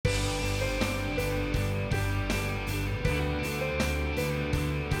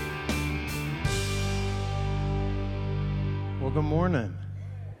Well, good morning.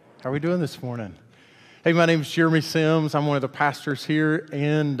 How are we doing this morning? Hey, my name is Jeremy Sims. I'm one of the pastors here,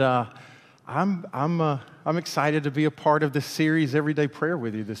 and I'm excited to be a part of this series, Everyday Prayer,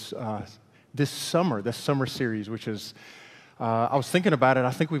 with you this summer series, which is I was thinking about it.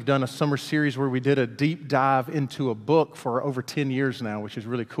 I think we've done a summer series where we did a deep dive into a book for over 10 years now, which is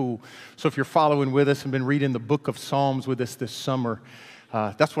really cool. So if you're following with us and been reading the book of Psalms with us this summer,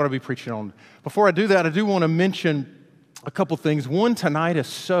 that's what I'll be preaching on. Before I do that, I do want to mention a couple things. One, tonight is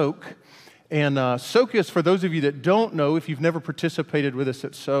Soak. And Soak is, for those of you that don't know, if you've never participated with us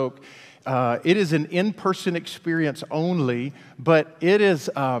at Soak, it is an in-person experience only, but it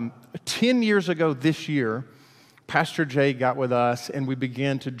is 10 years ago this year, Pastor Jay got with us and we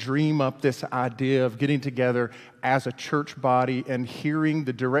began to dream up this idea of getting together as a church body and hearing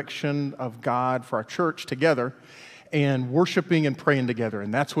the direction of God for our church together and worshiping and praying together.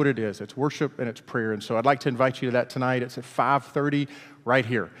 And that's what it is. It's worship and it's prayer. And so I'd like to invite you to that tonight. It's at 5:30 right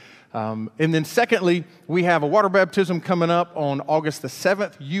here. And then secondly, we have a water baptism coming up on August the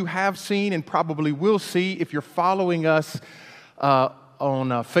 7th. You have seen and probably will see, if you're following us on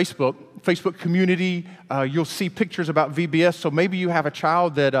Facebook community, you'll see pictures about VBS. So maybe you have a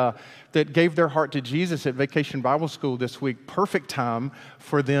child that gave their heart to Jesus at Vacation Bible School this week. Perfect time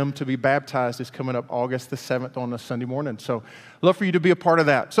for them to be baptized is coming up August the 7th on a Sunday morning. So love for you to be a part of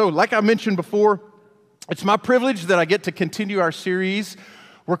that. So like I mentioned before, it's my privilege that I get to continue our series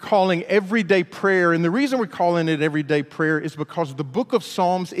we're calling Everyday Prayer. And the reason we're calling it Everyday Prayer is because the book of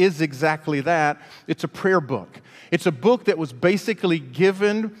Psalms is exactly that. It's a prayer book. It's a book that was basically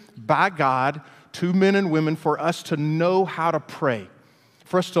given by God to men and women for us to know how to pray,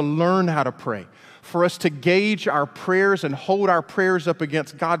 for us to learn how to pray, for us to gauge our prayers and hold our prayers up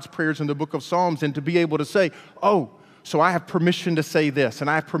against God's prayers in the book of Psalms and to be able to say, oh, so I have permission to say this, and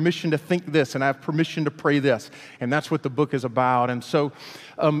I have permission to think this, and I have permission to pray this. And that's what the book is about. And so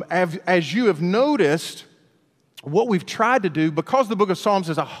as you have noticed, what we've tried to do, because the book of Psalms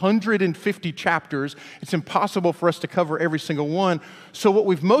is 150 chapters, it's impossible for us to cover every single one. So what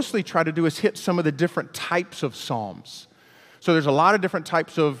we've mostly tried to do is hit some of the different types of Psalms. So there's a lot of different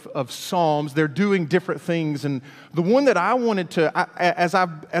types of Psalms. They're doing different things. And the one that I wanted to, as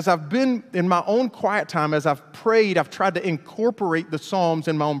I've been in my own quiet time, as I've prayed, I've tried to incorporate the Psalms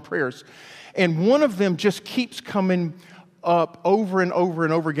in my own prayers. And one of them just keeps coming up over and over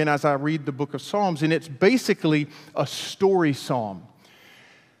and over again as I read the book of Psalms. And it's basically a story psalm.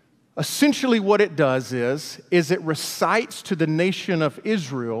 Essentially what it does is it recites to the nation of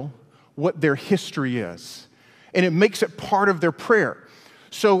Israel what their history is. And it makes it part of their prayer.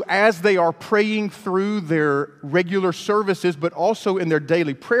 So as they are praying through their regular services, but also in their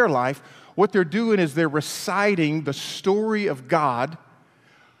daily prayer life, what they're doing is they're reciting the story of God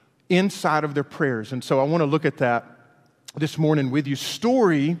inside of their prayers. And so I want to look at that this morning with you.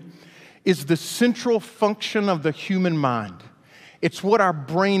 Story is the central function of the human mind. It's what our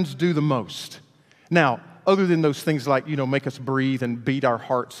brains do the most. Now, other than those things like, make us breathe and beat our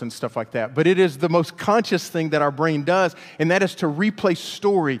hearts and stuff like that. But it is the most conscious thing that our brain does, and that is to replay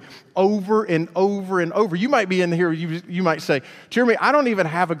story over and over and over. You might be in here, you might say, Jeremy, I don't even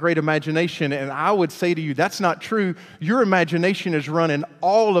have a great imagination. And I would say to you, that's not true. Your imagination is running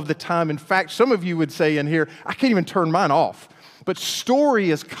all of the time. In fact, some of you would say in here, I can't even turn mine off. But story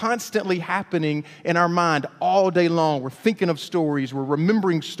is constantly happening in our mind all day long. We're thinking of stories. We're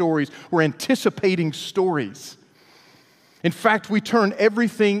remembering stories. We're anticipating stories. In fact, we turn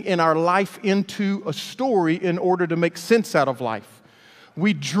everything in our life into a story in order to make sense out of life.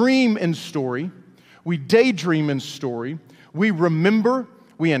 We dream in story. We daydream in story. We remember.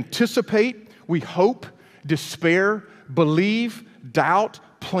 We anticipate. We hope, despair, believe, doubt,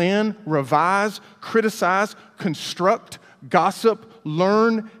 plan, revise, criticize, construct, gossip,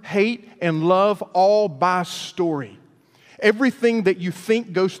 learn, hate, and love, all by story. Everything that you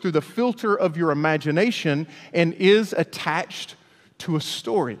think goes through the filter of your imagination and is attached to a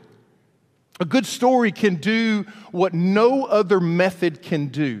story. A good story can do what no other method can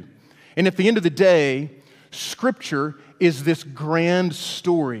do. And at the end of the day, Scripture is this grand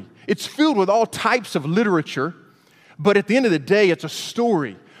story. It's filled with all types of literature, but at the end of the day, it's a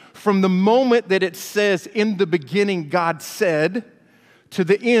story. From the moment that it says, in the beginning God said, to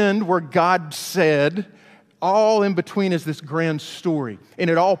the end where God said, all in between is this grand story. And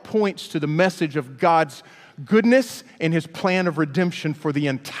it all points to the message of God's goodness and His plan of redemption for the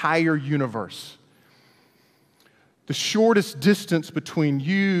entire universe. The shortest distance between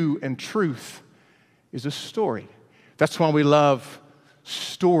you and truth is a story. That's why we love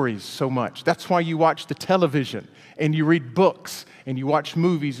stories so much. That's why you watch the television and you read books and you watch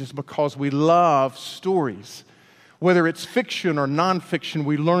movies, is because we love stories. Whether it's fiction or nonfiction,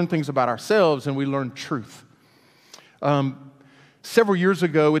 we learn things about ourselves and we learn truth. Several years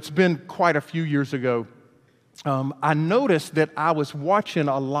ago, it's been quite a few years ago, I noticed that I was watching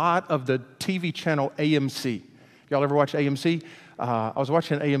a lot of the TV channel AMC. Y'all ever watch AMC? I was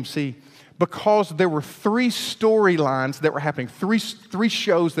watching AMC because there were three storylines that were happening, three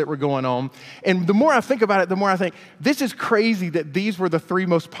shows that were going on. And the more I think about it, the more I think, this is crazy that these were the three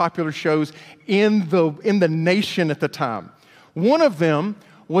most popular shows in the nation at the time. One of them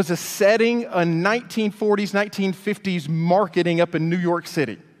was a setting in 1940s, 1950s marketing up in New York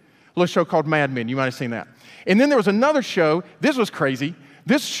City. A little show called Mad Men. You might have seen that. And then there was another show. This was crazy.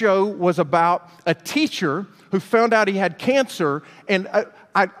 This show was about a teacher who found out he had cancer. And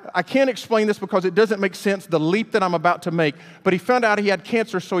I can't explain this because it doesn't make sense, the leap that I'm about to make. But he found out he had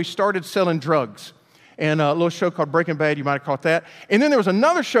cancer, so he started selling drugs. And a little show called Breaking Bad, you might have caught that. And then there was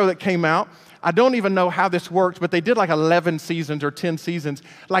another show that came out. I don't even know how this works, but they did like 11 seasons or 10 seasons.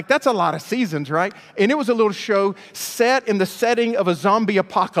 Like, that's a lot of seasons, right? And it was a little show set in the setting of a zombie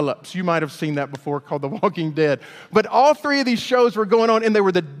apocalypse. You might have seen that before, called The Walking Dead. But all three of these shows were going on, and they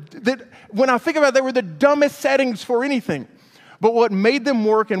were when I think about it, they were the dumbest settings for anything. But what made them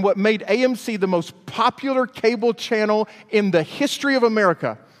work and what made AMC the most popular cable channel in the history of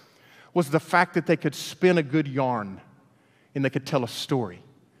America was the fact that they could spin a good yarn and they could tell a story.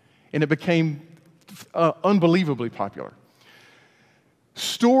 And it became unbelievably popular.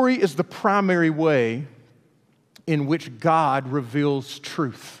 Story is the primary way in which God reveals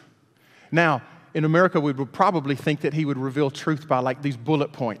truth. Now, in America, we would probably think that he would reveal truth by like these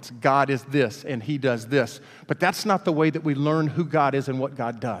bullet points. God is this, and he does this. But that's not the way that we learn who God is and what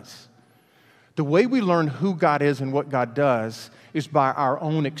God does. The way we learn who God is and what God does is by our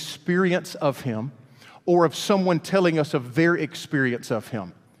own experience of him or of someone telling us of their experience of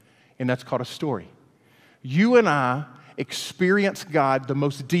him. And that's called a story. You and I experience God the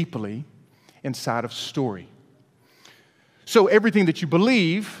most deeply inside of story. So everything that you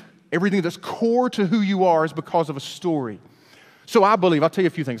believe, everything that's core to who you are is because of a story. So I'll tell you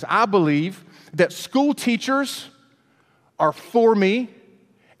a few things. I believe that school teachers are for me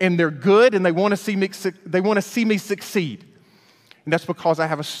and they're good and they want to see me succeed. And that's because I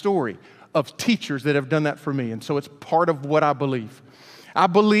have a story of teachers that have done that for me. And so it's part of what I believe. I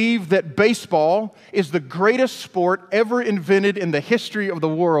believe that baseball is the greatest sport ever invented in the history of the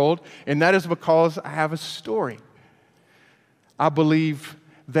world, and that is because I have a story. I believe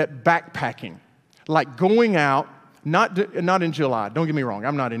that backpacking, like going out, not in July, don't get me wrong,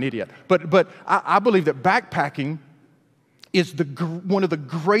 I'm not an idiot, but I believe that backpacking is one of the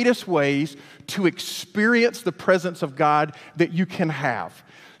greatest ways to experience the presence of God that you can have.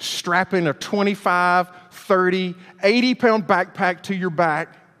 Strapping a 25, 30, 80-pound backpack to your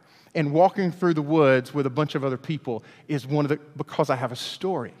back and walking through the woods with a bunch of other people is because I have a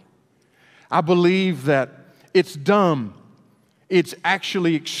story. I believe that it's dumb. It's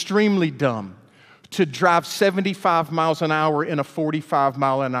actually extremely dumb to drive 75 miles an hour in a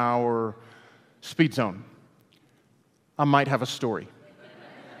 45-mile-an-hour speed zone. I might have a story.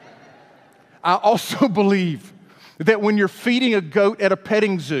 I also believe that when you're feeding a goat at a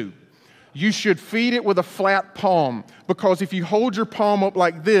petting zoo, you should feed it with a flat palm, because if you hold your palm up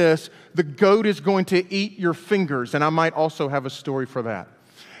like this, the goat is going to eat your fingers, and I might also have a story for that.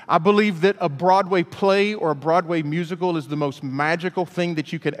 I believe that a Broadway play or a Broadway musical is the most magical thing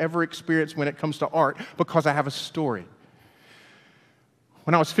that you could ever experience when it comes to art, because I have a story.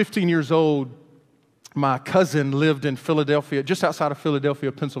 When I was 15 years old, my cousin lived in Philadelphia, just outside of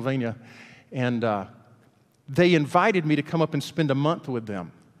Philadelphia, Pennsylvania, and they invited me to come up and spend a month with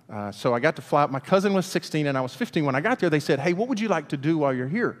them. So I got to fly out. My cousin was 16 and I was 15. When I got there, they said, "Hey, what would you like to do while you're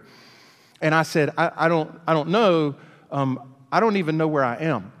here?" And I said, I don't know. I don't even know where I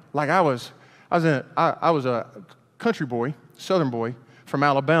am. Like I was a country boy, southern boy from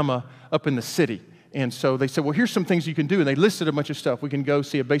Alabama up in the city. And so they said, well, here's some things you can do. And they listed a bunch of stuff. We can go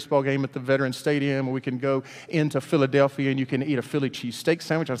see a baseball game at the Veterans Stadium, or we can go into Philadelphia and you can eat a Philly cheesesteak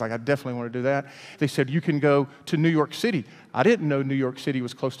sandwich. I was like, I definitely want to do that. They said, you can go to New York City. I didn't know New York City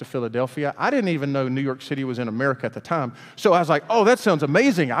was close to Philadelphia. I didn't even know New York City was in America at the time. So I was like, oh, that sounds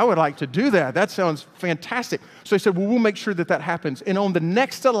amazing. I would like to do that. That sounds fantastic. So they said, well, we'll make sure that that happens. And on the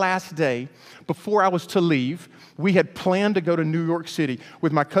next to last day, before I was to leave, we had planned to go to New York City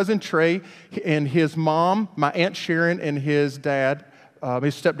with my cousin Trey and his mom, my Aunt Sharon, and his dad,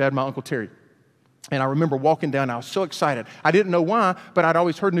 his stepdad, my Uncle Terry. And I remember walking down, and I was so excited. I didn't know why, but I'd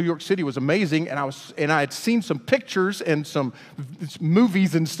always heard New York City was amazing, and I had seen some pictures and some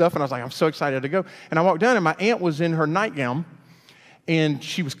movies and stuff, and I was like, I'm so excited to go. And I walked down, and my aunt was in her nightgown, and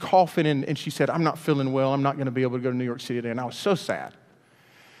she was coughing, and she said, I'm not feeling well. I'm not going to be able to go to New York City today. And I was so sad.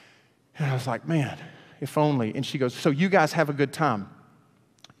 And I was like, man, if only. And she goes, so you guys have a good time.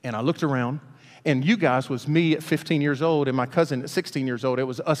 And I looked around, and you guys was me at 15 years old and my cousin at 16 years old. It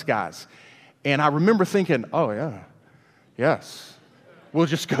was us guys. And I remember thinking, oh, yeah, yes, we'll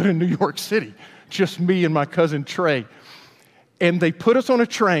just go to New York City, just me and my cousin Trey. And they put us on a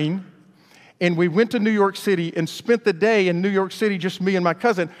train, and we went to New York City and spent the day in New York City, just me and my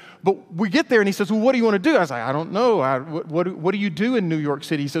cousin. But we get there, and he says, well, what do you want to do? I was like, I don't know. What do you do in New York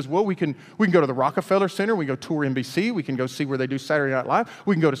City? He says, well, we can go to the Rockefeller Center. We can go tour NBC. We can go see where they do Saturday Night Live.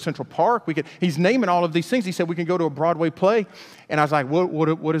 We can go to Central Park. He's naming all of these things. He said, we can go to a Broadway play. And I was like,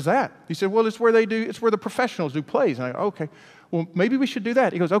 what is that? He said, well, it's where the professionals do plays. And I go, okay, well, maybe we should do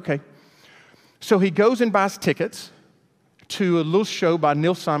that. He goes, okay. So he goes and buys tickets to a little show by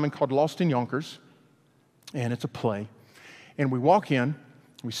Neil Simon called Lost in Yonkers, and it's a play. And we walk in,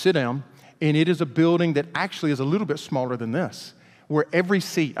 we sit down, and it is a building that actually is a little bit smaller than this, where every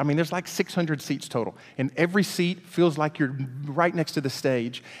seat, there's like 600 seats total, and every seat feels like you're right next to the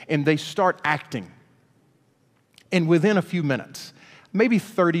stage, and they start acting. And within a few minutes, maybe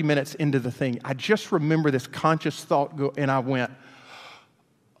 30 minutes into the thing, I just remember this conscious thought go, and I went,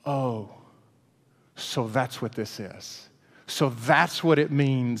 oh, so that's what this is. So that's what it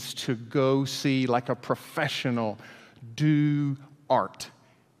means to go see like a professional do art.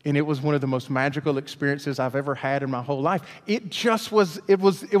 And it was one of the most magical experiences I've ever had in my whole life. It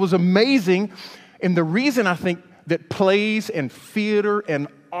was amazing. And the reason I think that plays and theater and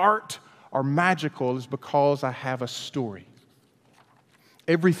art are magical is because I have a story.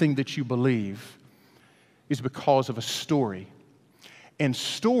 Everything that you believe is because of a story. And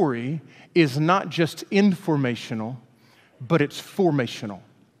story is not just informational, but it's formational.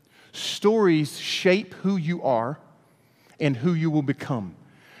 Stories shape who you are and who you will become.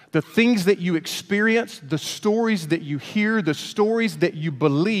 The things that you experience, the stories that you hear, the stories that you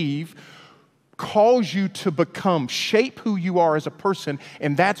believe cause you to become, shape who you are as a person,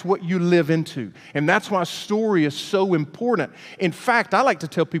 and that's what you live into. And that's why story is so important. In fact, I like to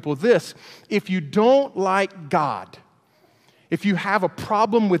tell people this: if you don't like God, if you have a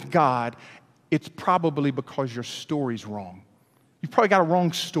problem with God, it's probably because your story's wrong. You've probably got a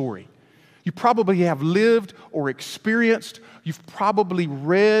wrong story. You probably have lived or experienced, you've probably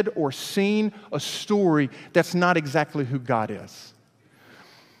read or seen a story that's not exactly who God is.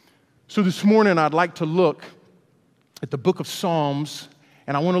 So this morning I'd like to look at the book of Psalms,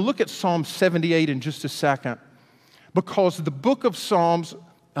 and I want to look at Psalm 78 in just a second, because the book of Psalms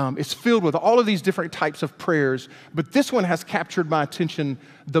is filled with all of these different types of prayers, but this one has captured my attention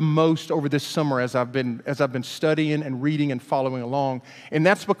the most over this summer as I've been studying and reading and following along. And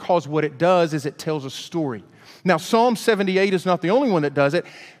that's because what it does is it tells a story. Now, Psalm 78 is not the only one that does it.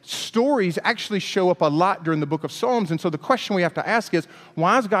 Stories actually show up a lot during the book of Psalms, and so the question we have to ask is,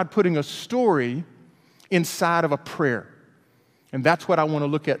 why is God putting a story inside of a prayer? And that's what I want to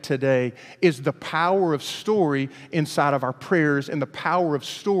look at today, is the power of story inside of our prayers and the power of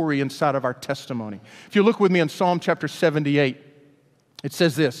story inside of our testimony. If you look with me in Psalm chapter 78, it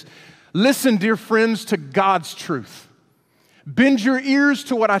says this: listen, dear friends, to God's truth. Bend your ears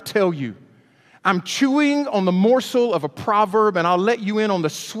to what I tell you. I'm chewing on the morsel of a proverb, and I'll let you in on the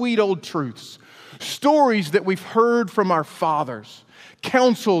sweet old truths. Stories that we've heard from our fathers,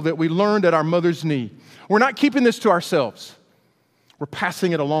 counsel that we learned at our mother's knee. We're not keeping this to ourselves. We're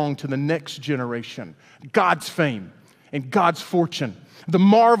passing it along to the next generation. God's fame and God's fortune, the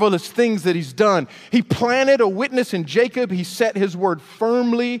marvelous things that He's done. He planted a witness in Jacob. He set His word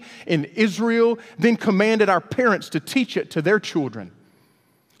firmly in Israel, then commanded our parents to teach it to their children,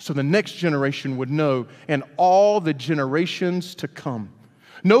 so the next generation would know, and all the generations to come.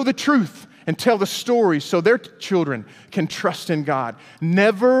 Know the truth and tell the story so their children can trust in God.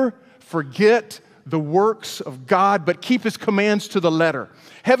 Never forget the works of God, but keep His commands to the letter.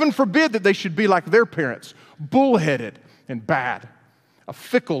 Heaven forbid that they should be like their parents, bullheaded and bad, a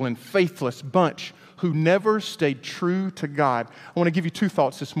fickle and faithless bunch who never stayed true to God. I want to give you two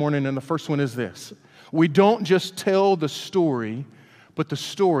thoughts this morning, and the first one is this: we don't just tell the story, but the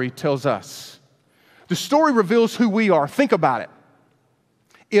story tells us. The story reveals who we are. Think about it.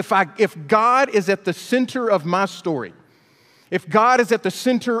 If God is at the center of my story, if God is at the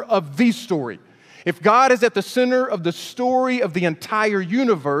center of the story, if God is at the center of the story of the entire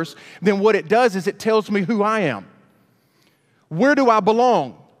universe, then what it does is it tells me who I am. Where do I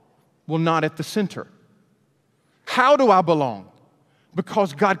belong? Well, not at the center. How do I belong?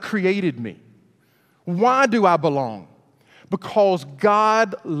 Because God created me. Why do I belong? Because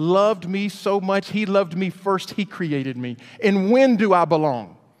God loved me so much, He loved me first, He created me. And when do I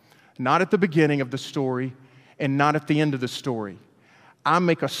belong? Not at the beginning of the story and not at the end of the story. I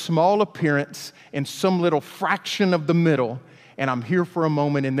make a small appearance in some little fraction of the middle, and I'm here for a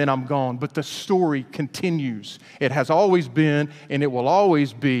moment and then I'm gone. But the story continues. It has always been and it will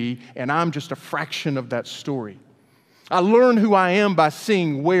always be, and I'm just a fraction of that story. I learn who I am by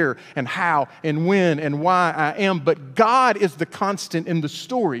seeing where and how and when and why I am, but God is the constant in the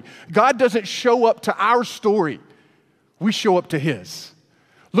story. God doesn't show up to our story. We show up to His.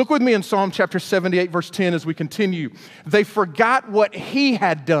 Look with me in Psalm chapter 78, verse 10 as we continue. They forgot what He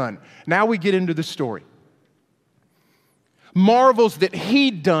had done. Now we get into the story. Marvels that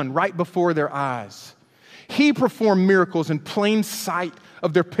He'd done right before their eyes. He performed miracles in plain sight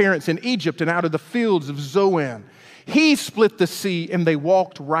of their parents in Egypt and out of the fields of Zoan. He split the sea and they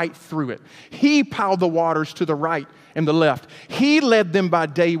walked right through it. He piled the waters to the right and the left. He led them by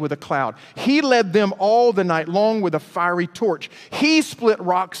day with a cloud. He led them all the night long with a fiery torch. He split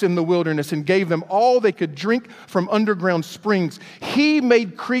rocks in the wilderness and gave them all they could drink from underground springs. He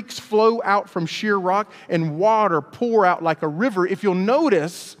made creeks flow out from sheer rock and water pour out like a river. If you'll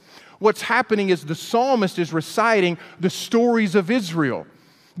notice, what's happening is the psalmist is reciting the stories of Israel.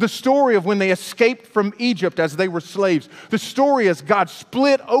 The story of when they escaped from Egypt as they were slaves. The story as God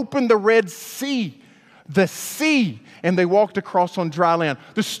split open the Red Sea, and they walked across on dry land.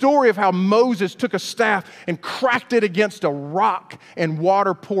 The story of how Moses took a staff and cracked it against a rock and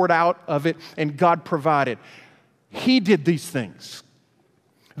water poured out of it and God provided. He did these things.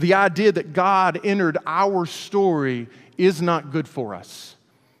 The idea that God entered our story is not good for us.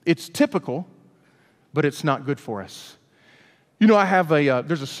 It's typical, but it's not good for us. You know,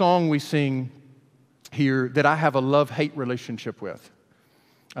 there's a song we sing here that I have a love-hate relationship with.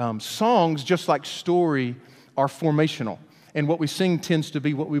 Songs, just like story, are formational. And what we sing tends to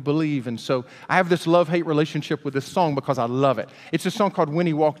be what we believe. And so I have this love-hate relationship with this song because I love it. It's a song called When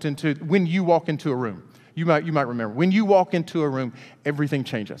You Walk Into a Room. You might remember. When you walk into a room, everything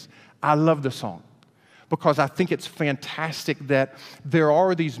changes. I love the song because I think it's fantastic that there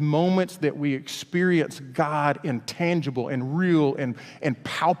are these moments that we experience God in tangible and real and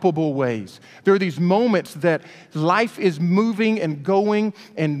palpable ways. There are these moments that life is moving and going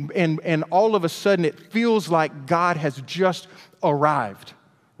and all of a sudden it feels like God has just arrived.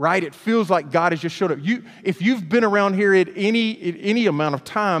 Right? It feels like God has just showed up. If you've been around here at any amount of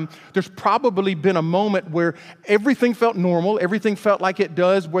time, there's probably been a moment where everything felt normal, everything felt like it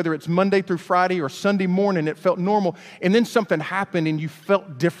does, whether it's Monday through Friday or Sunday morning, it felt normal, and then something happened and you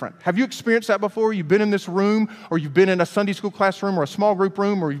felt different. Have you experienced that before? You've been in this room, or you've been in a Sunday school classroom or a small group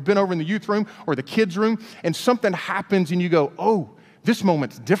room, or you've been over in the youth room or the kids' room, and something happens and you go, oh, this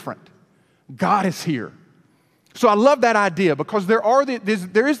moment's different. God is here. So I love that idea because there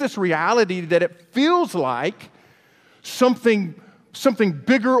is this reality that it feels like something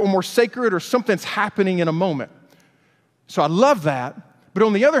bigger or more sacred or something's happening in a moment. So I love that, but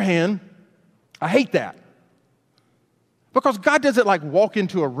on the other hand, I hate that. Because God doesn't like walk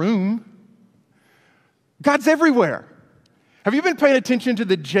into a room. God's everywhere. Have you been paying attention to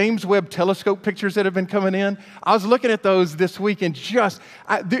the James Webb Telescope pictures that have been coming in? I was looking at those this week and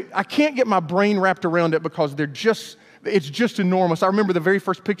I can't get my brain wrapped around it because it's just enormous. I remember the very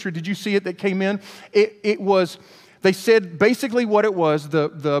first picture. Did you see it that came in? They said basically what it was,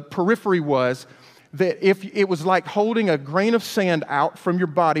 the periphery was that if it was like holding a grain of sand out from your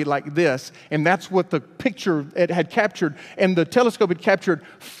body like this, and that's what the picture it had captured, and the telescope had captured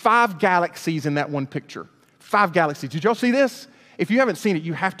 5 galaxies in that one picture. 5 galaxies. Did y'all see this? If you haven't seen it,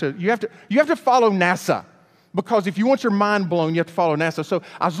 you have to follow NASA, because if you want your mind blown, you have to follow NASA. So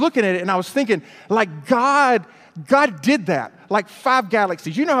I was looking at it and I was thinking, like God did that, like 5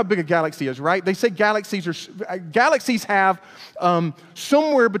 galaxies. You know how big a galaxy is, right? They say galaxies have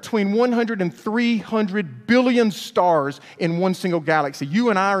somewhere between 100 and 300 billion stars in one single galaxy. You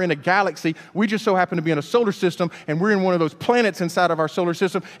and I are in a galaxy. We just so happen to be in a solar system, and we're in one of those planets inside of our solar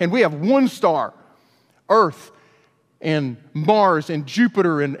system, and we have one star. Earth and Mars and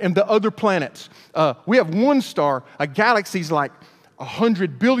Jupiter and the other planets. We have one star. A galaxy's like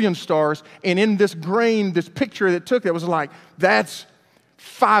 100 billion stars. And in this picture that took, it was like, that's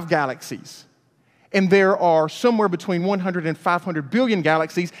 5 galaxies. And there are somewhere between 100 and 500 billion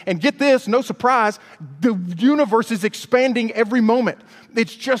galaxies. And get this, no surprise, the universe is expanding every moment.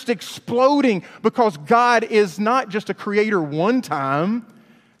 It's just exploding because God is not just a creator one time.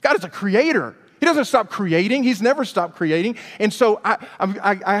 God is a creator. He doesn't stop creating. He's never stopped creating. And so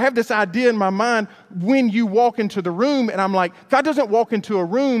I have this idea in my mind when you walk into the room, and I'm like, God doesn't walk into a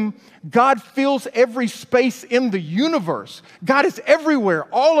room. God fills every space in the universe. God is everywhere,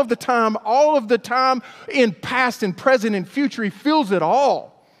 all of the time, in past and present and future. He fills it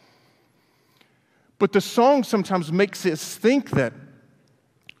all. But the song sometimes makes us think that,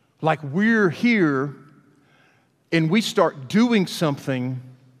 like, we're here and we start doing something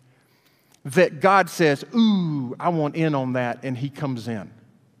that God says, ooh, I want in on that, and he comes in.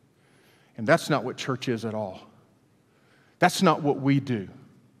 And that's not what church is at all. That's not what we do.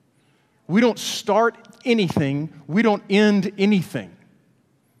 We don't start anything. We don't end anything.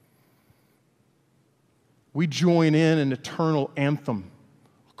 We join in an eternal anthem,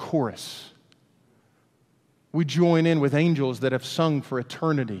 a chorus. We join in with angels that have sung for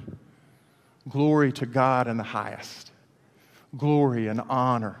eternity. Glory to God in the highest. Glory and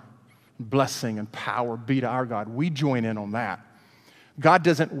honor, blessing and power be to our God. We join in on that. God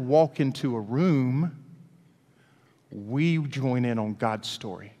doesn't walk into a room. We join in on God's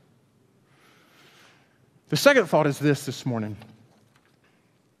story. The second thought is this morning,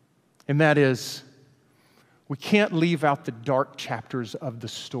 and that is we can't leave out the dark chapters of the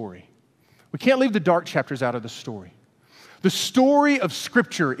story. We can't leave the dark chapters out of the story. The story of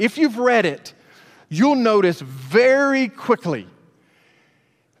Scripture, if you've read it, you'll notice very quickly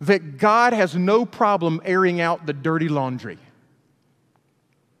that God has no problem airing out the dirty laundry.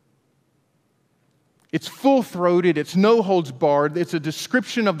 It's full-throated, it's no holds barred, it's a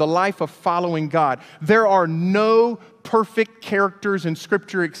description of the life of following God. There are no perfect characters in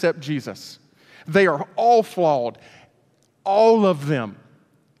Scripture except Jesus. They are all flawed, all of them.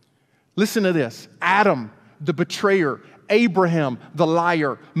 Listen to this: Adam, the betrayer; Abraham, the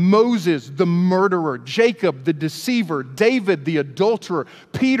liar; Moses, the murderer; Jacob, the deceiver; David, the adulterer;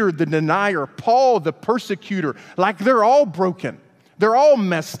 Peter, the denier; Paul, the persecutor. Like, they're all broken. They're all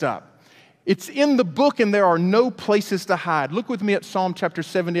messed up. It's in the book, and there are no places to hide. Look with me at Psalm chapter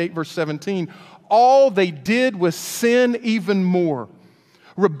 78, verse 17. All they did was sin even more,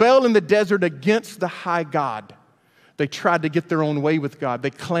 rebel in the desert against the high God. They tried to get their own way with God. They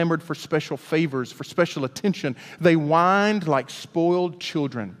clamored for special favors, for special attention. They whined like spoiled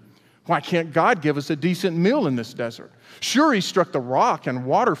children. Why can't God give us a decent meal in this desert? Sure, he struck the rock and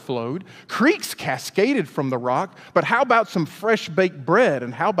water flowed. Creeks cascaded from the rock. But how about some fresh baked bread?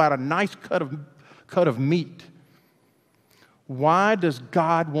 And how about a nice cut of meat? Why does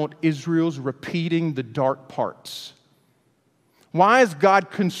God want Israel's repeating the dark parts? Why is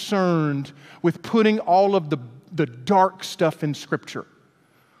God concerned with putting all of the dark stuff in Scripture?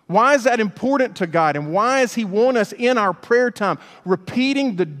 Why is that important to God? And why does he want us in our prayer time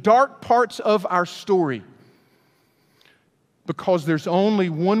repeating the dark parts of our story? Because there's only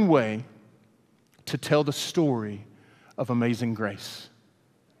one way to tell the story of amazing grace.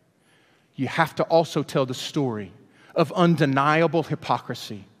 You have to also tell the story of undeniable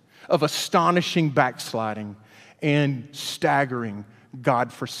hypocrisy, of astonishing backsliding, and staggering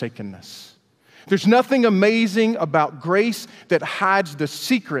God-forsakenness. There's nothing amazing about grace that hides the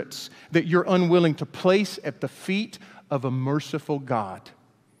secrets that you're unwilling to place at the feet of a merciful God.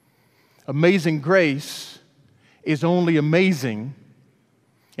 Amazing grace is only amazing,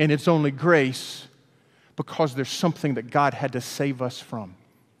 and it's only grace because there's something that God had to save us from.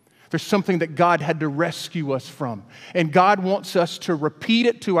 There's something that God had to rescue us from. And God wants us to repeat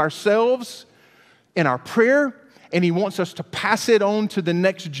it to ourselves in our prayer, and he wants us to pass it on to the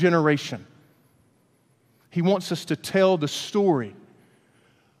next generation. He wants us to tell the story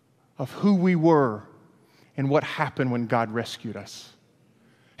of who we were and what happened when God rescued us.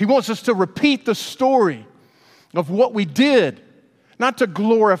 He wants us to repeat the story of what we did, not to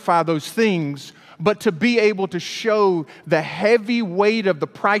glorify those things, but to be able to show the heavy weight of the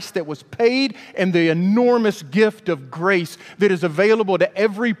price that was paid and the enormous gift of grace that is available to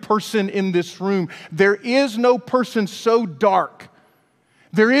every person in this room. There is no person so dark,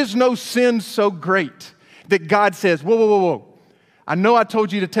 there is no sin so great that God says, whoa. I know I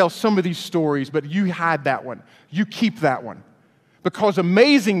told you to tell some of these stories, but you hide that one. You keep that one. Because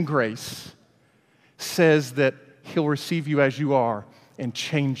amazing grace says that he'll receive you as you are and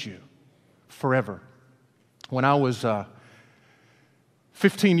change you forever. When I was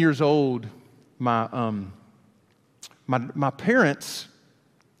 15 years old, my parents,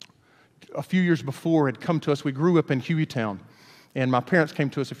 a few years before, had come to us. We grew up in Hueytown. And my parents came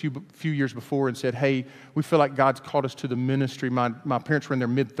to us a few years before and said, hey, we feel like God's called us to the ministry. My parents were in their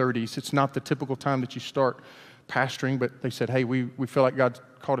mid-30s. It's not the typical time that you start pastoring, but they said, hey, we feel like God's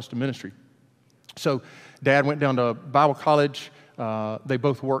called us to ministry. So Dad went down to Bible college, They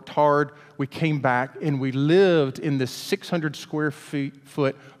both worked hard. We came back, and we lived in this 600 square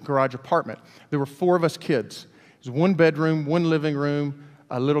foot garage apartment. There were 4 of us kids. It was 1 bedroom, 1 living room,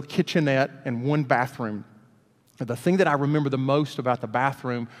 a little kitchenette, and 1 bathroom. The thing that I remember the most about the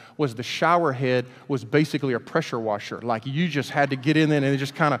bathroom was the shower head was basically a pressure washer. Like you just had to get in there and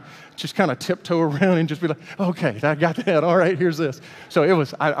just kind of tiptoe around and just be like, okay, I got that. All right, here's this. So it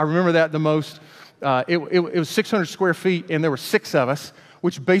was. I remember that the most. It was 600 square feet, and there were 6 of us,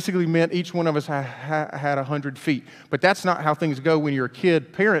 which basically meant each one of us had 100 feet. But that's not how things go when you're a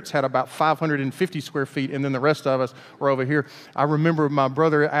kid. Parents had about 550 square feet, and then the rest of us were over here. I remember my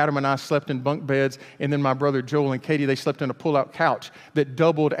brother Adam and I slept in bunk beds, and then my brother Joel and Katie, they slept in a pull-out couch that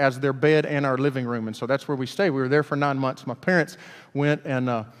doubled as their bed and our living room, and so that's where we stayed. We were there for 9 months. My parents went,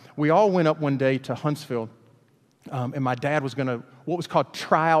 and we all went up one day to Huntsville. And my dad was going to, what was called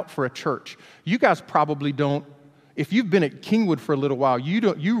try out for a church. You guys probably don't, if you've been at Kingwood for a little while,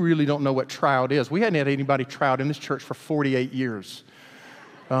 you really don't know what tryout is. We hadn't had anybody try out in this church for 48 years.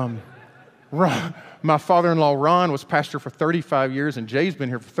 My father-in-law, Ron, was pastor for 35 years, and Jay's been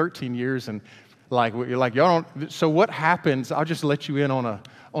here for 13 years, and y'all don't, so what happens, I'll just let you in on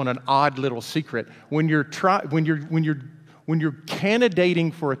an odd little secret. When you're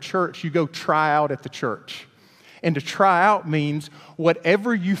candidating for a church, you go try out at the church. And to try out means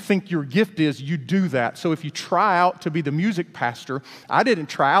whatever you think your gift is, you do that. So if you try out to be the music pastor, I didn't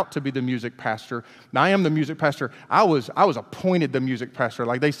try out to be the music pastor. I am the music pastor. I was appointed the music pastor.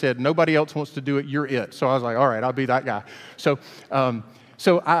 Like they said, nobody else wants to do it, you're it. So I was like, all right, I'll be that guy. So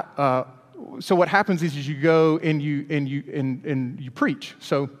what happens is you go and you preach.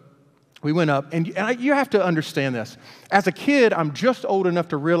 So we went up, and you have to understand this. As a kid, I'm just old enough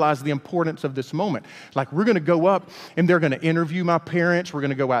to realize the importance of this moment. Like, we're going to go up, and they're going to interview my parents. We're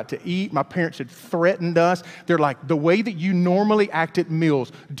going to go out to eat. My parents had threatened us. They're like, the way that you normally act at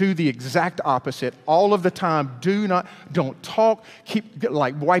meals, do the exact opposite. All of the time, don't talk.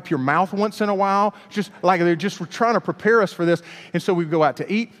 Wipe your mouth once in a while. Just like they're just trying to prepare us for this. And so we go out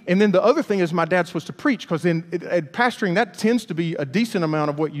to eat. And then the other thing is my dad's supposed to preach, because in pastoring, that tends to be a decent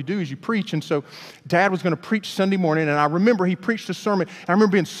amount of what you do is you preach. And so Dad was going to preach Sunday morning, and I remember he preached a sermon, and I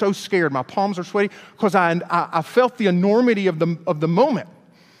remember being so scared. My palms are sweaty because I felt the enormity of the moment.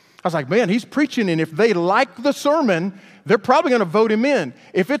 I was like, man, he's preaching, and if they like the sermon, they're probably going to vote him in.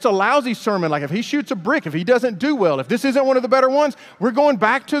 If it's a lousy sermon, like if he shoots a brick, if he doesn't do well, if this isn't one of the better ones, we're going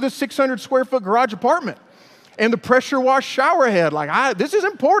back to the 600 square foot garage apartment and the pressure wash shower head. This is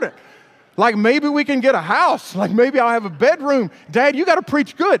important. Like, maybe we can get a house. Like, maybe I'll have a bedroom. Dad, you got to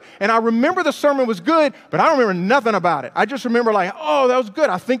preach good. And I remember the sermon was good, but I don't remember nothing about it. I just remember oh, that was good.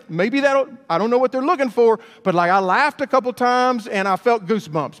 I think maybe I don't know what they're looking for, but I laughed a couple times and I felt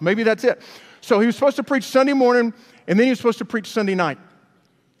goosebumps. Maybe that's it. So he was supposed to preach Sunday morning, and then he was supposed to preach Sunday night.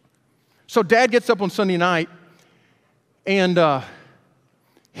 So Dad gets up on Sunday night, and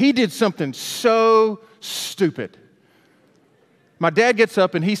he did something so stupid. My dad gets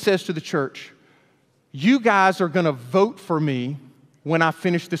up and he says to the church, you guys are going to vote for me when I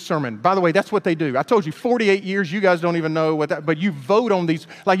finish this sermon. By the way, that's what they do. I told you 48 years, you guys don't even know what that, but you vote on these,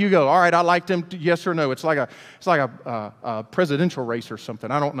 like you go, all right, I liked him, yes or no. It's like a presidential race or something.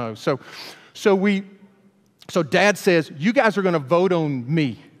 I don't know. So Dad says, you guys are going to vote on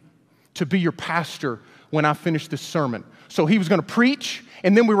me to be your pastor when I finish this sermon. So he was going to preach,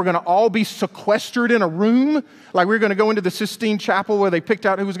 and then we were going to all be sequestered in a room. Like, we were going to go into the Sistine Chapel where they picked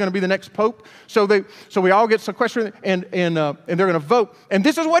out who was going to be the next pope. So we all get sequestered, and they're going to vote. And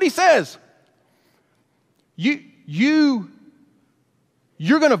this is what he says. You're going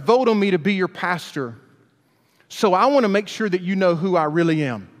to vote on me to be your pastor. So I want to make sure that you know who I really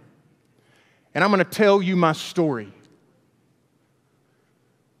am. And I'm going to tell you my story.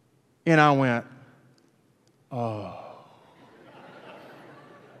 And I went, oh.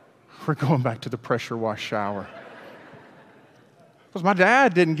 We're going back to the pressure wash shower. Because my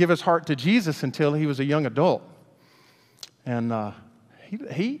dad didn't give his heart to Jesus until he was a young adult. And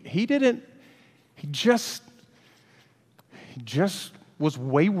he just was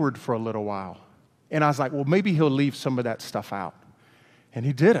wayward for a little while. And I was like, well, maybe he'll leave some of that stuff out. And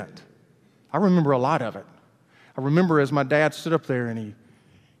he didn't. I remember a lot of it. I remember as my dad stood up there and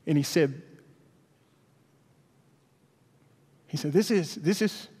he said,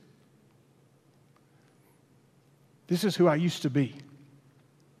 this is who I used to be.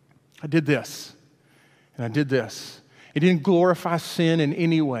 I did this, and I did this. He didn't glorify sin in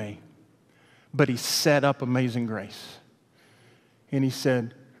any way, but he set up Amazing Grace. And he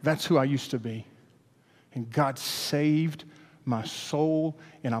said, that's who I used to be. And God saved my soul,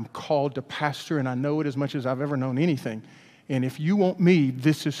 and I'm called to pastor, and I know it as much as I've ever known anything. And if you want me,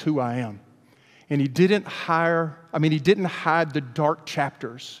 this is who I am. And he didn't hide the dark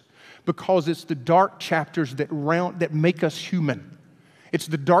chapters, because it's the dark chapters that make us human. It's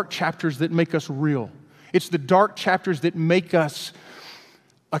the dark chapters that make us real. It's the dark chapters that make us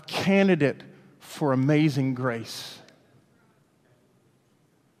a candidate for amazing grace.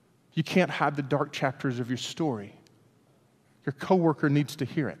 You can't hide the dark chapters of your story. Your coworker needs to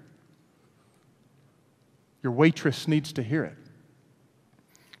hear it. Your waitress needs to hear it.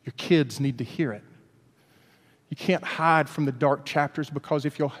 Your kids need to hear it. You can't hide from the dark chapters, because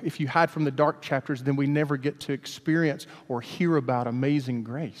if you hide from the dark chapters, then we never get to experience or hear about amazing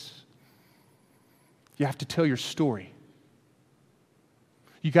grace. You have to tell your story.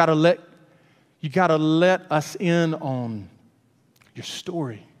 You got to let us in on your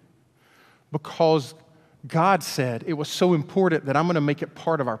story, because God said it was so important that I'm going to make it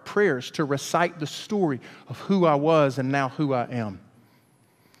part of our prayers to recite the story of who I was and now who I am.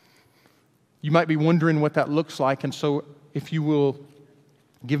 You might be wondering what that looks like, and so if you will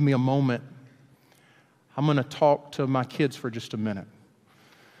give me a moment, I'm going to talk to my kids for just a minute.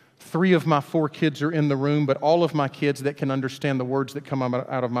 3 of my 4 kids are in the room, but all of my kids that can understand the words that come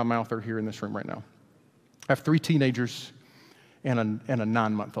out of my mouth are here in this room right now. I have 3 teenagers and a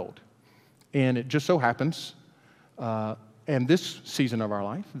 9-month-old. And it just so happens, and this season of our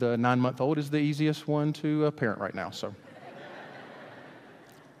life, the 9-month-old is the easiest one to parent right now. So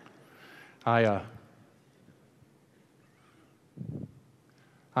I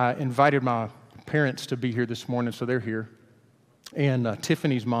invited my parents to be here this morning, so they're here. And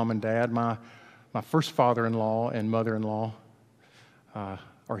Tiffany's mom and dad, my first father-in-law and mother-in-law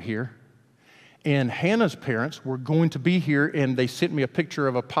are here. And Hannah's parents were going to be here, and they sent me a picture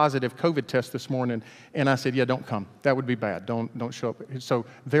of a positive COVID test this morning, and I said, yeah, don't come. That would be bad. Don't show up. So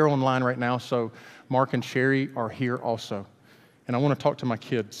they're online right now, so Mark and Sherry are here also. And I want to talk to my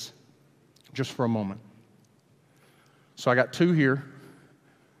kids just for a moment. So I got 2 here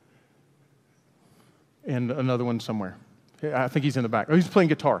and another one somewhere. I think he's in the back. Oh, he's playing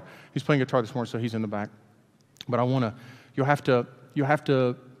guitar. He's playing guitar this morning, so he's in the back. But you'll have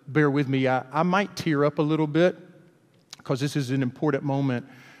to bear with me. I might tear up a little bit, because this is an important moment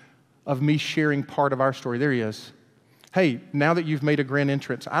of me sharing part of our story. There he is. Hey, now that you've made a grand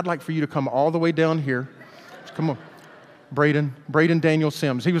entrance, I'd like for you to come all the way down here. Come on. Braden Daniel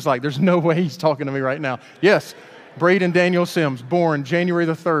Sims. He was like, there's no way he's talking to me right now. Yes, Braden Daniel Sims, born January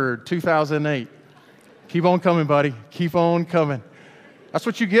the 3rd, 2008. Keep on coming, buddy. Keep on coming. That's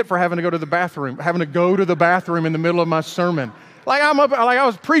what you get for having to go to the bathroom in the middle of my sermon. Like I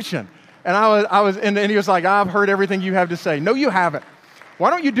was preaching, and he was like, I've heard everything you have to say. No, you haven't. Why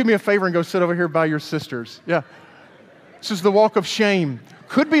don't you do me a favor and go sit over here by your sisters? Yeah. This is the walk of shame.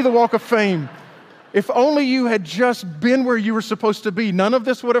 Could be the walk of fame. If only you had just been where you were supposed to be, none of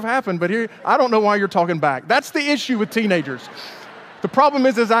this would have happened. But here, I don't know why you're talking back. That's the issue with teenagers. The problem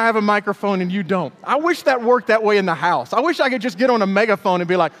is I have a microphone and you don't. I wish that worked that way in the house. I wish I could just get on a megaphone and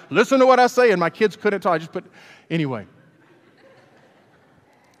be like, listen to what I say, and my kids couldn't talk. Anyway.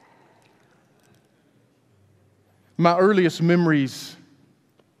 My earliest memories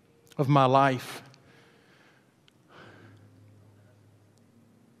of my life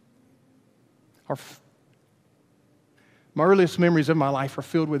are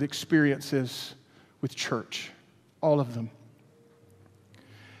filled with experiences with church, all of them.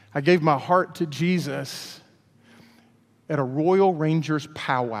 I gave my heart to Jesus at a Royal Rangers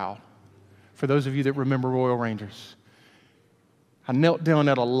powwow, for those of you that remember Royal Rangers. I knelt down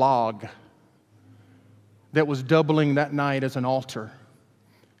at a log that was doubling that night as an altar,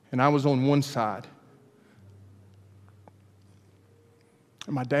 and I was on one side,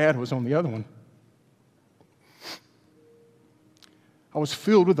 and my dad was on the other one. I was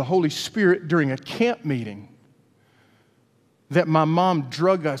filled with the Holy Spirit during a camp meeting that my mom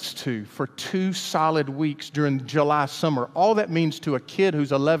drug us to for 2 solid weeks during July summer. All that means to a kid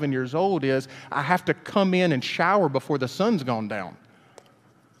who's 11 years old is I have to come in and shower before the sun's gone down.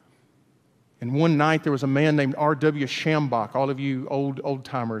 And one night there was a man named R.W. Schambach. All of you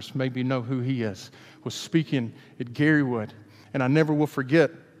old-timers maybe know who he is. Was speaking at Garywood. And I never will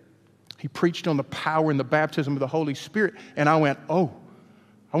forget, he preached on the power and the baptism of the Holy Spirit. And I went, oh,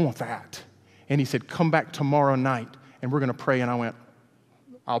 I want that. And he said, come back tomorrow night and we're going to pray. And I went,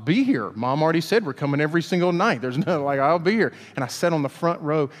 I'll be here. Mom already said we're coming every single night. There's no, I'll be here. And I sat on the front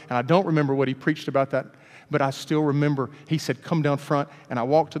row, and I don't remember what he preached about that, but I still remember he said, come down front. And I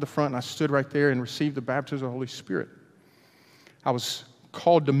walked to the front, and I stood right there and received the baptism of the Holy Spirit. I was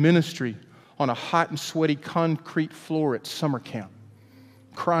called to ministry on a hot and sweaty concrete floor at summer camp,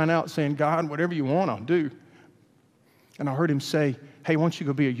 crying out, saying, God, whatever you want, I'll do. And I heard him say, hey, why don't you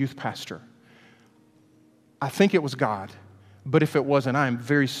go be a youth pastor? I think it was God, but if it wasn't, I am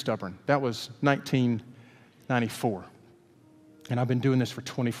very stubborn. That was 1994, and I've been doing this for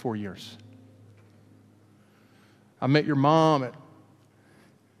 24 years. I met your mom at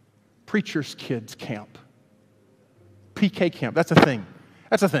Preacher's Kids Camp, PK Camp. That's a thing.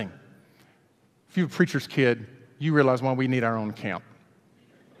 That's a thing. If you're a preacher's kid, you realize why we need our own camp.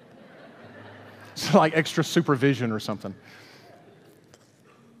 It's like extra supervision or something.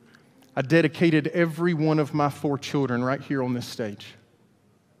 I dedicated every one of my 4 children right here on this stage.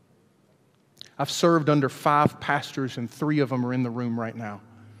 I've served under 5 pastors, and 3 of them are in the room right now.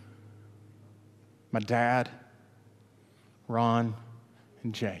 My dad, Ron,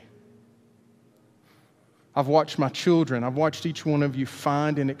 and Jay. I've watched my children. I've watched each one of you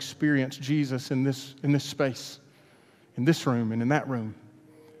find and experience Jesus in this space, in this room, and in that room,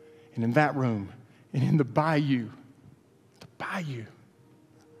 and in that room, and in the bayou. The bayou.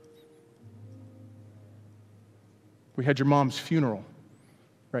 We had your mom's funeral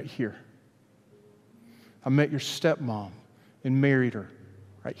right here. I met your stepmom and married her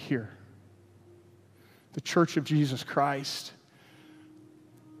right here. The Church of Jesus Christ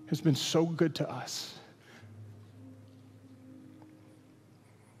has been so good to us.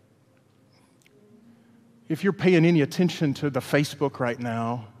 If you're paying any attention to the Facebook right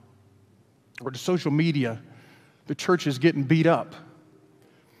now or to social media, the church is getting beat up.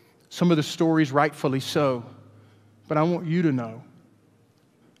 Some of the stories rightfully so. But I want you to know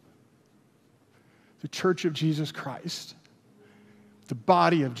the Church of Jesus Christ, the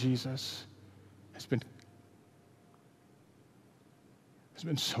body of Jesus, has been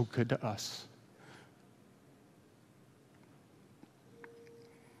so good to us.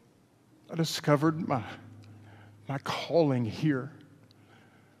 I discovered my calling here.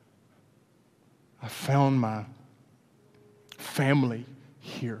 I found my family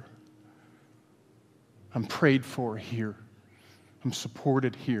here. I'm prayed for here. I'm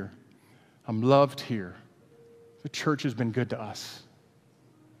supported here. I'm loved here. The church has been good to us.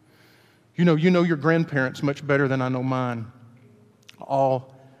 You know your grandparents much better than I know mine.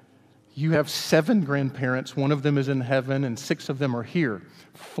 You have 7 grandparents. 1 of them is in heaven, and 6 of them are here.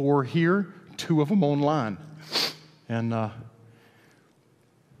 4 here, 2 of them online. And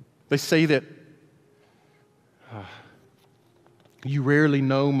they say that you rarely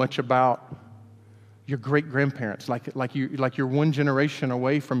know much about your great-grandparents, like you're one generation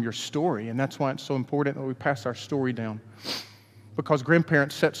away from your story, and that's why it's so important that we pass our story down. Because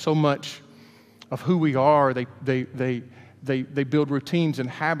grandparents set so much of who we are. They build routines and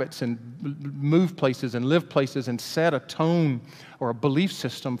habits and move places and live places and set a tone or a belief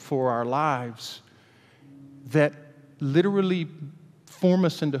system for our lives that literally form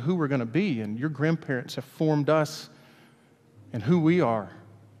us into who we're going to be. And your grandparents have formed us and who we are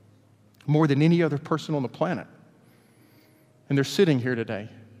more than any other person on the planet. And they're sitting here today.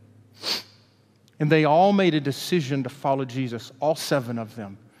 And they all made a decision to follow Jesus, all 7 of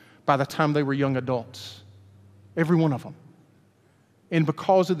them, by the time they were young adults. Every one of them. And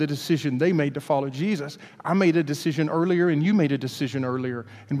because of the decision they made to follow Jesus, I made a decision earlier and you made a decision earlier.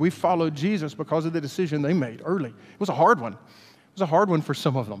 And we followed Jesus because of the decision they made early. It was a hard one. It was a hard one for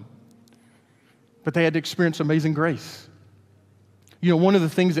some of them. But they had to experience amazing grace. You know, one of the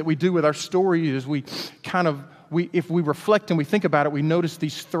things that we do with our story is if we reflect and we think about it, we notice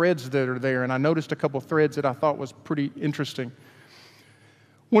these threads that are there. And I noticed a couple threads that I thought was pretty interesting.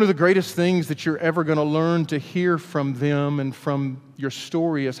 One of the greatest things that you're ever going to learn to hear from them and from your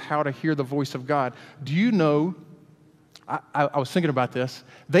story is how to hear the voice of God. Do you know, I was thinking about this,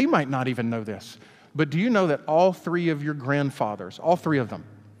 they might not even know this, but do you know that all 3 of your grandfathers, all 3 of them,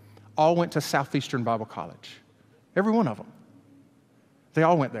 all went to Southeastern Bible College? Every one of them. They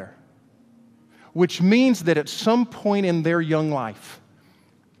all went there. Which means that at some point in their young life,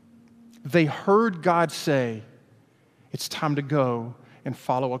 they heard God say, it's time to go and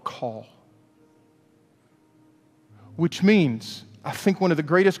follow a call. Which means, I think one of the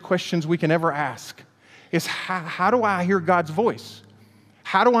greatest questions we can ever ask is, how do I hear God's voice?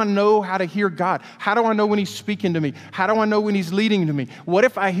 How do I know how to hear God? How do I know when He's speaking to me? How do I know when He's leading to me? What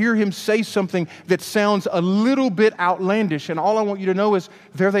if I hear Him say something that sounds a little bit outlandish, and all I want you to know is,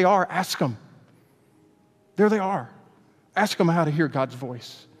 there they are, ask them. There they are. Ask them how to hear God's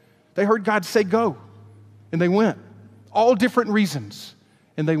voice. They heard God say go, and they went. All different reasons,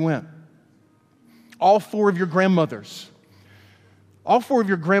 and they went. All 4 of your grandmothers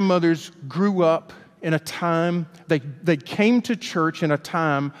grew up in a time, they came to church in a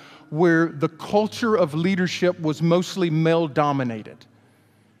time where the culture of leadership was mostly male-dominated,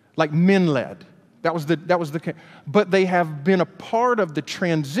 like men-led. But they have been a part of the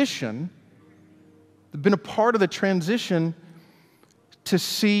transition. They've been a part of the transition to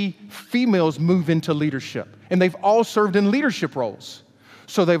see females move into leadership. And they've all served in leadership roles.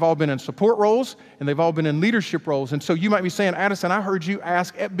 So they've all been in support roles, and they've all been in leadership roles. And so you might be saying, Addison, I heard you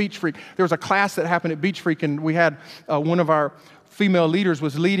ask at Beach Freak. There was a class that happened at Beach Freak, and we had one of our female leaders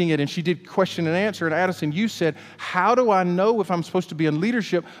was leading it, and she did question and answer. And Addison, you said, how do I know if I'm supposed to be in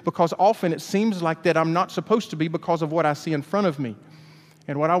leadership? Because often it seems like that I'm not supposed to be because of what I see in front of me.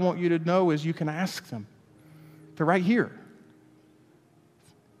 And what I want you to know is you can ask them. They're right here.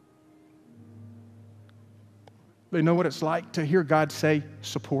 They know what it's like to hear God say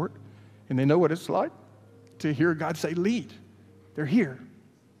support, and they know what it's like to hear God say lead. They're here.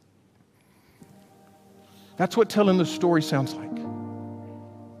 That's what telling the story sounds like.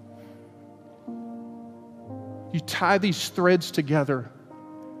 You tie these threads together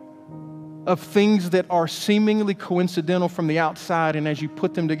of things that are seemingly coincidental from the outside, and as you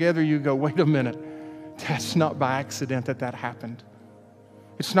put them together, you go, wait a minute, that's not by accident that happened.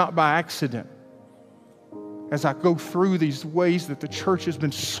 It's not by accident. As I go through these ways that the church has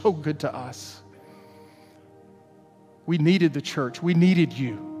been so good to us. We needed the church. We needed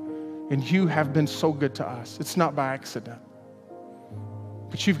you. And you have been so good to us. It's not by accident.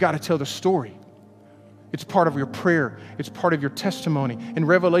 But you've got to tell the story. It's part of your prayer. It's part of your testimony. In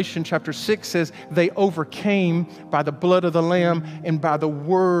Revelation chapter 6 says, they overcame by the blood of the Lamb and by the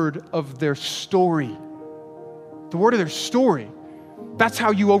word of their story. The word of their story. That's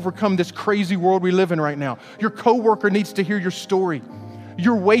how you overcome this crazy world we live in right now. Your coworker needs to hear your story.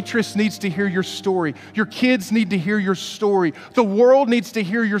 Your waitress needs to hear your story. Your kids need to hear your story. The world needs to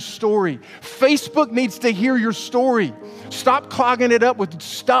hear your story. Facebook needs to hear your story. Stop clogging it up with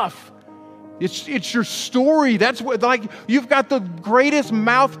stuff. It's your story. That's what, like, you've got the greatest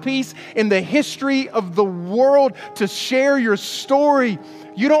mouthpiece in the history of the world to share your story.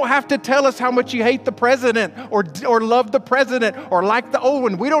 You don't have to tell us how much you hate the president or love the president or like the old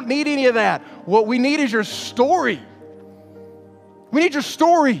one. We don't need any of that. What we need is your story. We need your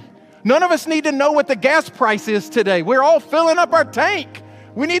story. None of us need to know what the gas price is today. We're all filling up our tank.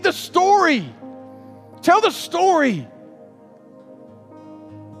 We need the story. Tell the story.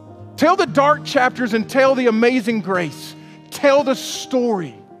 Tell the dark chapters and tell the amazing grace. Tell the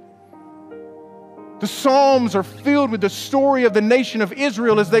story. The Psalms are filled with the story of the nation of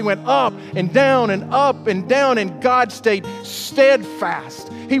Israel as they went up and down and up and down, and God stayed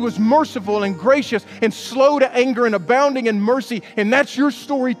steadfast. He was merciful and gracious and slow to anger and abounding in mercy. And that's your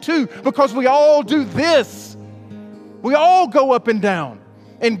story too, because we all do this. We all go up and down.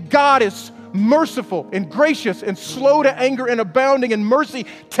 And God is merciful and gracious and slow to anger and abounding in mercy.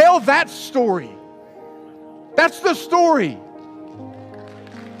 Tell that story. That's the story.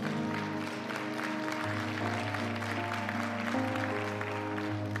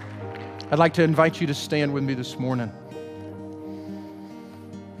 I'd like to invite you to stand with me this morning.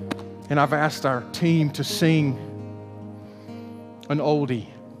 And I've asked our team to sing an oldie.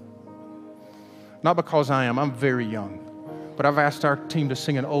 Not because I'm very young, but I've asked our team to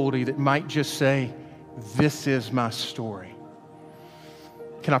sing an oldie that might just say, this is my story.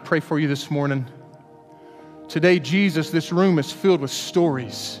 Can I pray for you this morning? Today, Jesus, this room is filled with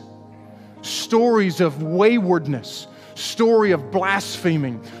stories. Stories of waywardness. Story of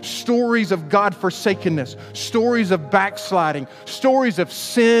blaspheming, stories of God-forsakenness, stories of backsliding, stories of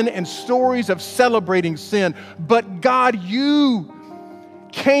sin, and stories of celebrating sin. But God, you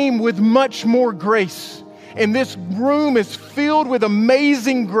came with much more grace, and this room is filled with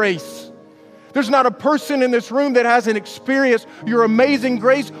amazing grace. There's not a person in this room that hasn't experienced your amazing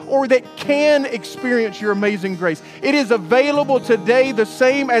grace or that can experience your amazing grace. It is available today the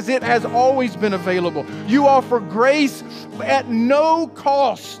same as it has always been available. You offer grace at no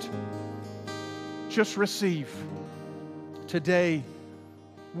cost. Just receive. Today,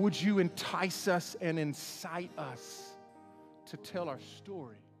 would you entice us and incite us to tell our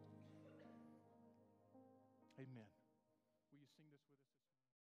story?